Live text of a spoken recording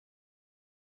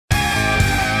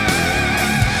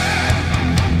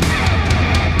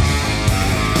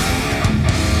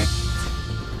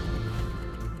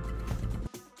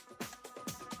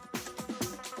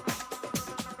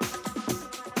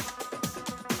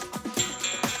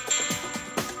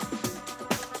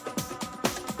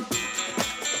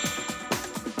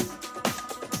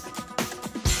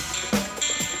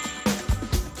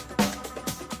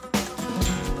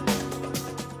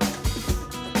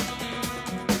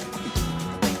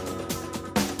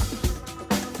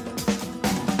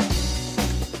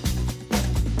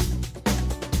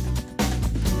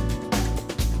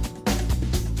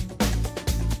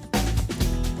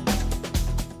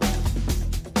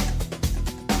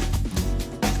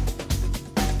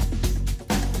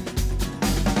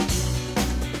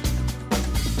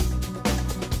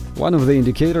One of the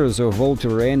indicators of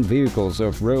all-terrain vehicles'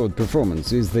 off-road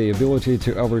performance is the ability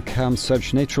to overcome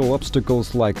such natural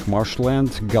obstacles like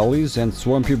marshland, gullies and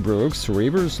swampy brooks,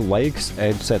 rivers, lakes,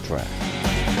 etc.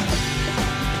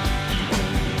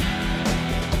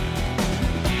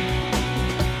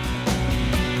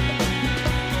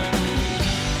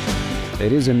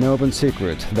 It is an open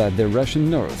secret that the Russian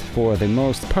North, for the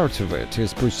most part of it,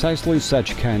 is precisely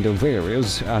such kind of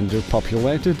areas,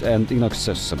 underpopulated and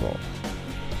inaccessible.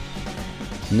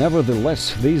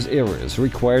 Nevertheless, these areas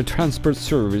require transport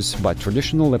service, but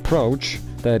traditional approach,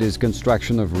 that is,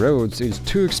 construction of roads, is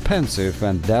too expensive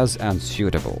and thus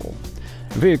unsuitable.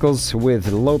 Vehicles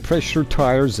with low-pressure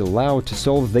tires allow to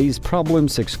solve these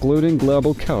problems excluding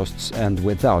global costs and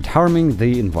without harming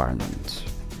the environment.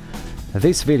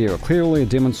 This video clearly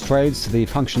demonstrates the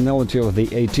functionality of the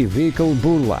AT vehicle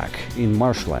Burlak in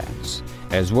marshlands,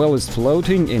 as well as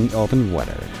floating in open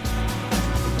water.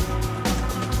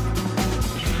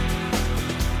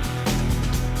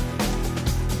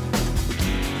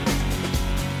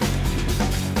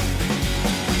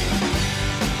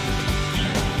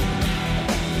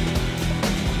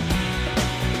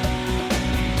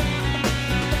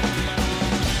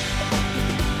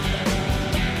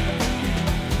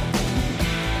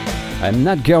 I'm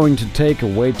not going to take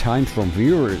away time from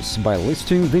viewers by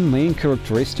listing the main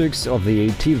characteristics of the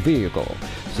AT vehicle,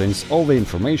 since all the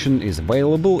information is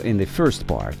available in the first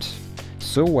part.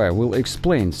 So I will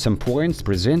explain some points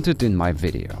presented in my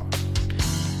video.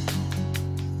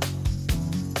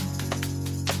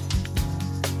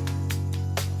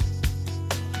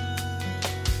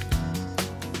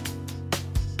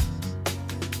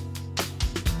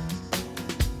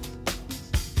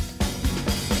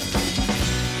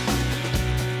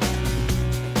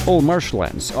 All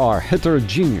marshlands are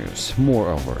heterogeneous,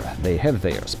 moreover, they have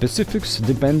their specifics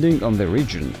depending on the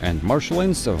region, and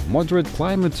marshlands of moderate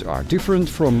climate are different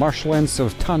from marshlands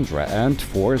of tundra and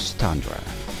forest tundra.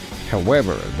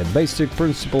 However, the basic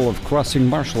principle of crossing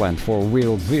marshland for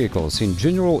wheeled vehicles in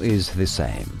general is the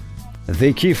same.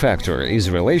 The key factor is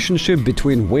relationship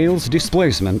between wheels'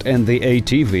 displacement and the AT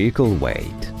vehicle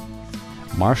weight.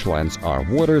 Marshlands are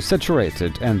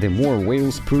water-saturated, and the more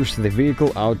wheels push the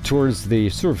vehicle out towards the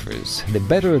surface, the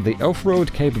better the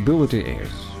off-road capability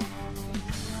is.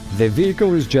 The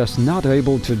vehicle is just not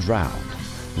able to drown.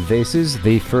 This is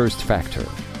the first factor.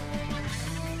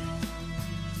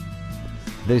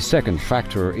 The second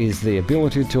factor is the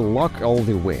ability to lock all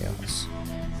the wheels.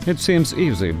 It seems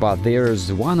easy, but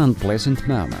there's one unpleasant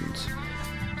moment.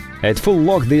 At full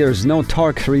lock there's no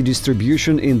torque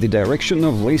redistribution in the direction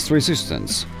of least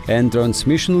resistance, and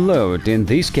transmission load in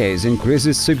this case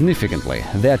increases significantly.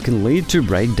 That can lead to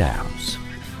breakdowns.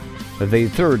 The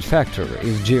third factor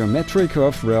is geometric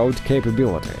off-road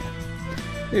capability.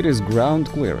 It is ground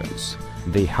clearance.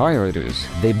 The higher it is,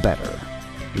 the better.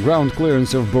 Ground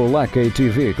clearance of Burlak AT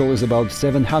vehicle is about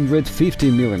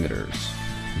 750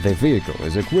 mm. The vehicle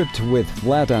is equipped with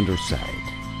flat underside.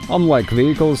 Unlike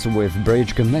vehicles with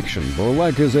bridge connection,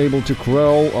 Burlak is able to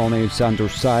crawl on its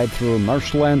underside through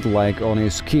marshland like on a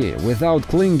ski, without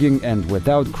clinging and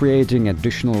without creating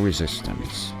additional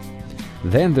resistance.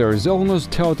 Then there is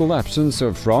almost total absence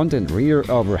of front and rear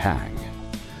overhang.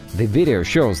 The video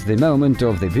shows the moment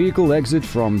of the vehicle exit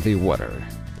from the water.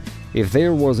 If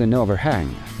there was an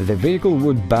overhang, the vehicle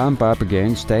would bump up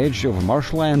against the edge of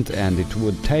marshland and it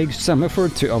would take some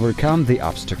effort to overcome the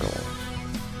obstacle.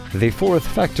 The fourth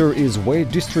factor is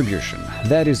weight distribution,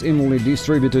 that is evenly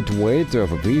distributed weight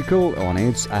of a vehicle on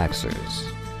its axis.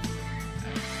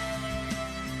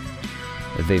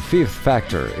 The fifth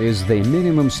factor is the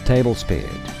minimum stable speed.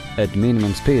 At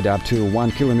minimum speed up to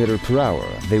 1 km per hour,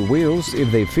 the wheels, if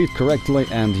they fit correctly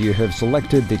and you have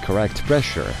selected the correct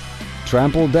pressure,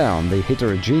 trample down the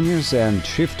heterogeneous and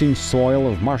shifting soil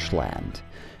of marshland,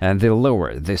 and the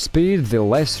lower the speed, the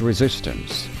less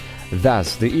resistance.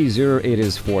 Thus, the easier it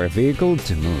is for a vehicle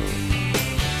to move.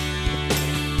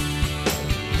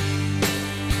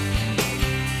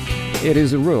 It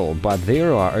is a rule, but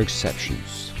there are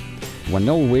exceptions. When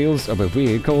all wheels of a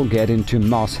vehicle get into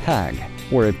moss hag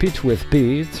or a pit with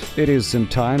peat, it is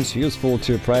sometimes useful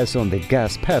to press on the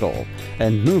gas pedal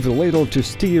and move a little to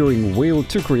steering wheel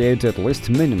to create at least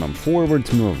minimum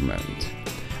forward movement.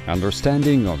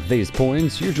 Understanding of these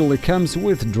points usually comes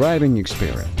with driving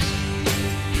experience.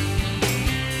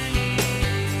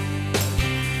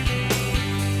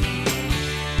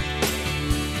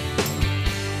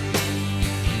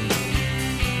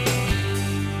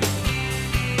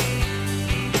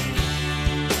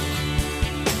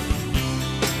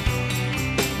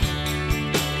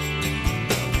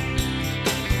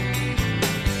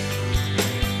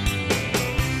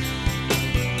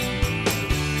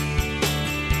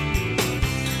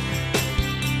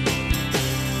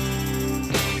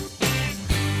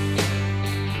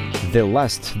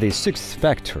 The sixth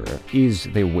factor is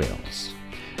the wheels.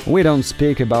 We don't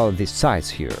speak about the size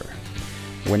here.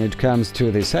 When it comes to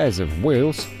the size of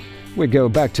wheels, we go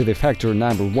back to the factor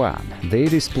number 1, the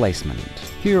displacement.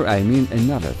 Here I mean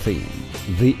another thing,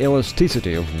 the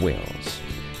elasticity of wheels.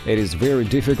 It is very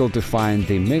difficult to find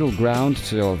the middle ground,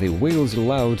 so the wheels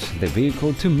allowed the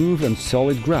vehicle to move on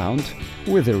solid ground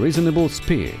with a reasonable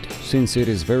speed, since it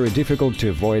is very difficult to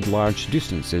avoid large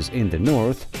distances in the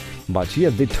north, but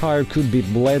yet the tire could be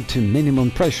bled to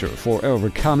minimum pressure for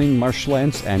overcoming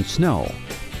marshlands and snow.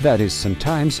 That is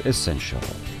sometimes essential.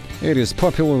 It is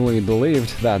popularly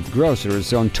believed that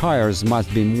grocers on tires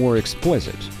must be more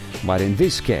explicit, but in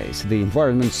this case the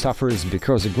environment suffers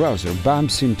because a grocer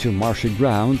bumps into marshy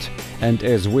ground, and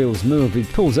as wheels move it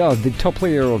pulls out the top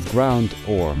layer of ground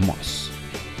or moss.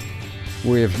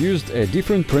 We have used a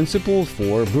different principle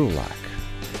for Burlak.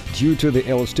 Due to the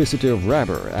elasticity of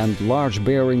rubber and large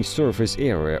bearing surface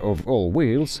area of all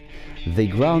wheels, the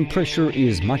ground pressure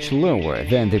is much lower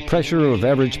than the pressure of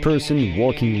average person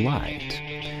walking light.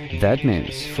 That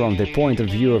means, from the point of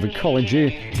view of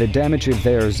ecology, the damage, if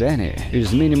there's any,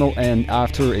 is minimal, and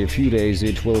after a few days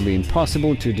it will be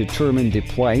impossible to determine the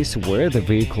place where the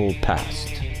vehicle passed.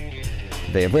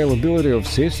 The availability of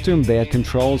system that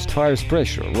controls tires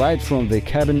pressure right from the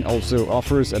cabin also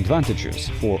offers advantages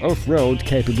for off-road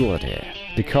capability,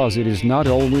 because it is not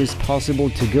always possible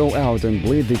to go out and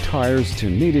bleed the tires to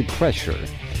needed pressure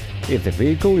if the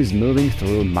vehicle is moving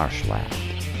through marshland.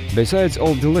 Besides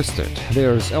all the listed,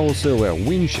 there's also a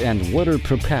winch and water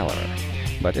propeller,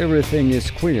 but everything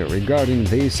is clear regarding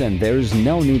this and there is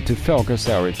no need to focus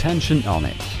our attention on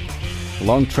it.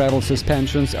 Long travel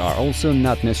suspensions are also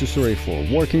not necessary for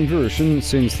working version,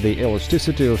 since the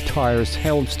elasticity of tires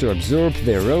helps to absorb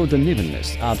the road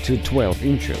unevenness up to 12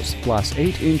 inches plus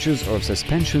 8 inches of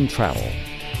suspension travel,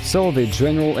 so the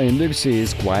general index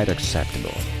is quite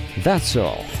acceptable. That's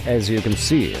all. As you can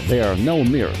see, there are no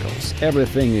miracles,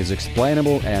 everything is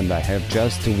explainable, and I have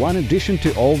just one addition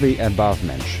to all the above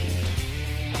mentioned.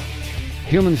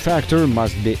 Human factor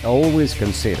must be always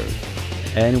considered.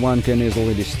 Anyone can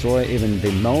easily destroy even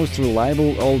the most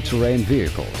reliable all-terrain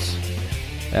vehicles,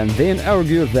 and then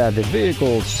argue that the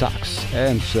vehicle sucks,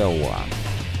 and so on.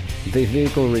 The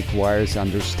vehicle requires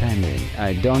understanding.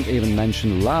 I don't even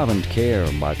mention love and care,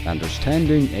 but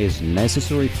understanding is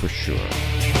necessary for sure.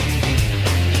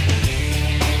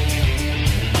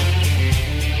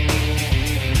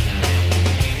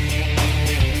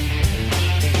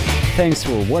 Thanks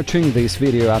for watching this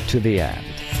video up to the end.